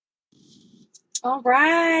All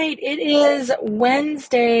right. It is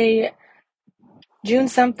Wednesday, June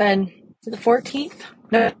something. The 14th?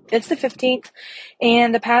 No, it's the 15th.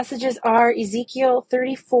 And the passages are Ezekiel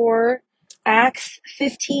 34, Acts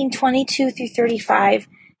 15:22 through 35,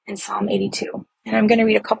 and Psalm 82. And I'm going to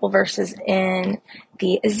read a couple verses in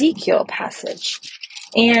the Ezekiel passage.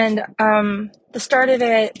 And the start of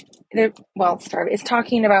it, it's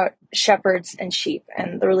talking about shepherds and sheep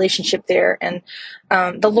and the relationship there. And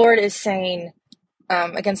the Lord is saying,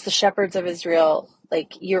 against the shepherds of Israel,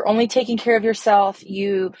 like, you're only taking care of yourself.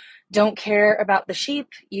 You don't care about the sheep.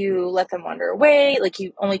 You let them wander away. Like,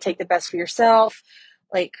 you only take the best for yourself.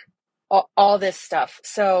 Like, all this stuff.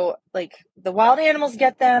 So, like, the wild animals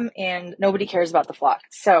get them and nobody cares about the flock.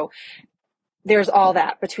 So there's all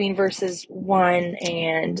that between verses 1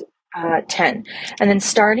 and 10. And then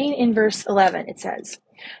starting in verse 11, it says,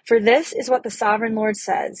 "For this is what the sovereign Lord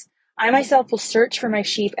says, I myself will search for my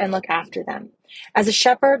sheep and look after them. As a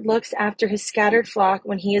shepherd looks after his scattered flock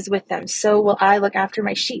when he is with them, so will I look after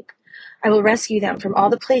my sheep. I will rescue them from all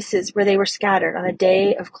the places where they were scattered on a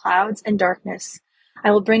day of clouds and darkness.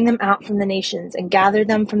 I will bring them out from the nations and gather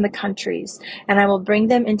them from the countries, and I will bring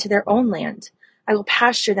them into their own land. I will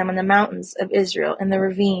pasture them on the mountains of Israel, in the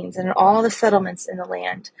ravines, and in all the settlements in the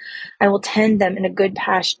land. I will tend them in a good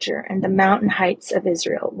pasture, and the mountain heights of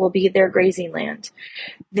Israel will be their grazing land.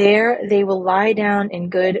 There they will lie down in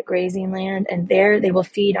good grazing land, and there they will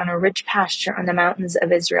feed on a rich pasture on the mountains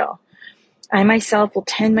of Israel. I myself will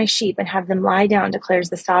tend my sheep and have them lie down, declares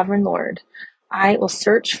the sovereign Lord. I will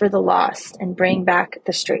search for the lost and bring back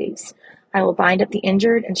the strays. I will bind up the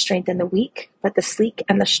injured and strengthen the weak, but the sleek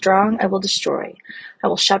and the strong I will destroy. I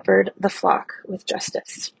will shepherd the flock with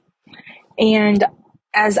justice." And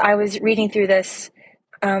as I was reading through this,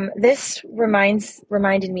 this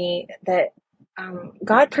reminded me that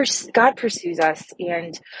God pursues us.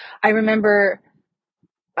 And I remember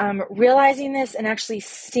realizing this and actually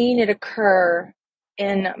seeing it occur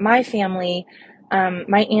in my family.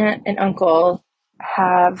 My aunt and uncle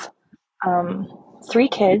have 3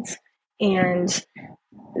 kids, and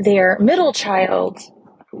their middle child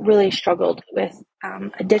really struggled with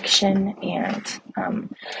addiction and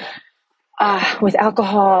with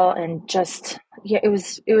alcohol, and just, yeah, it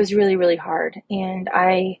was really, really hard. And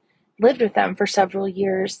I lived with them for several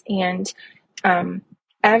years, and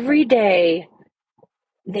every day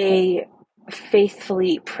they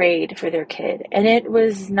faithfully prayed for their kid. And it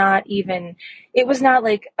was not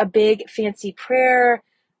like a big fancy prayer.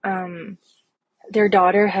 Their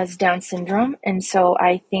daughter has Down syndrome, and so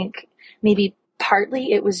I think maybe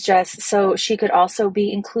partly it was just so she could also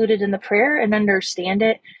be included in the prayer and understand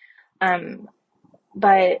it.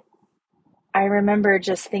 But I remember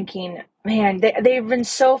just thinking, man, they've been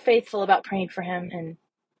so faithful about praying for him and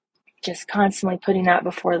just constantly putting that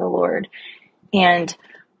before the Lord. And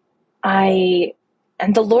the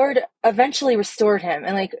Lord eventually restored him,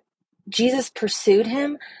 and like, Jesus pursued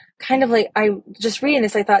him. Kind of like, I just reading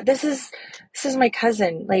this, I thought, this is my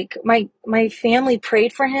cousin. Like, my family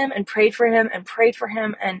prayed for him and prayed for him and prayed for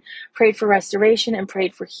him and prayed for restoration and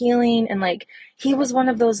prayed for healing. And like, he was one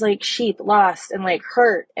of those like sheep lost and like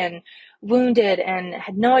hurt and wounded and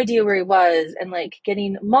had no idea where he was, and like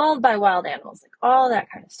getting mauled by wild animals, like all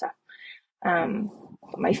that kind of stuff.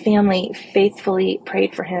 My family faithfully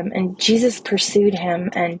prayed for him, and Jesus pursued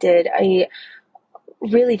him and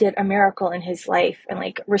really did a miracle in his life, and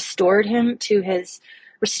like restored him to his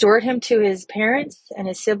parents and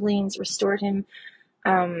his siblings, restored him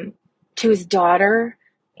to his daughter.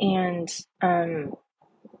 And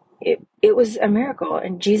it was a miracle.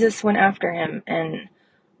 And Jesus went after him and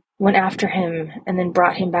then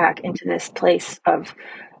brought him back into this place of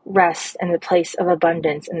rest and the place of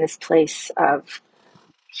abundance and this place of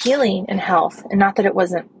healing and health. And not that it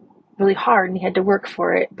wasn't really hard and he had to work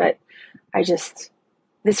for it, but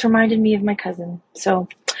this reminded me of my cousin. So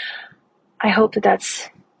I hope that that's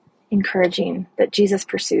encouraging, that Jesus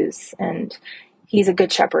pursues, and he's a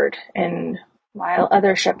good shepherd. And while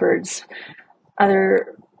other shepherds,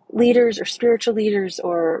 other leaders or spiritual leaders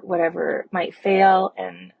or whatever might fail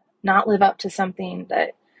and not live up to something,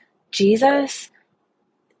 that Jesus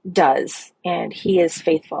does, and he is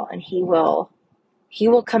faithful, and he will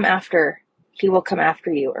come after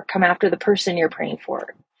you, or come after the person you're praying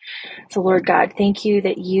for. So Lord God, thank you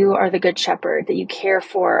that you are the good shepherd, that you care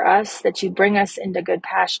for us, that you bring us into good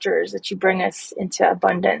pastures, that you bring us into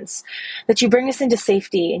abundance, that you bring us into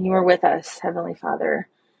safety, and you are with us, Heavenly Father.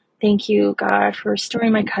 Thank you, God, for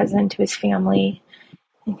restoring my cousin to his family.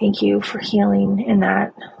 And thank you for healing in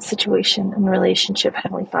that situation and relationship,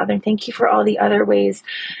 Heavenly Father. And thank you for all the other ways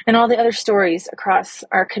and all the other stories across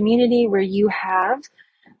our community where you have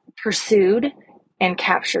pursued and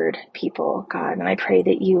captured people, God. And I pray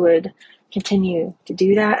that you would continue to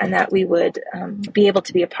do that and that we would be able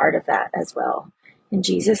to be a part of that as well. In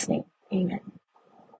Jesus' name, amen.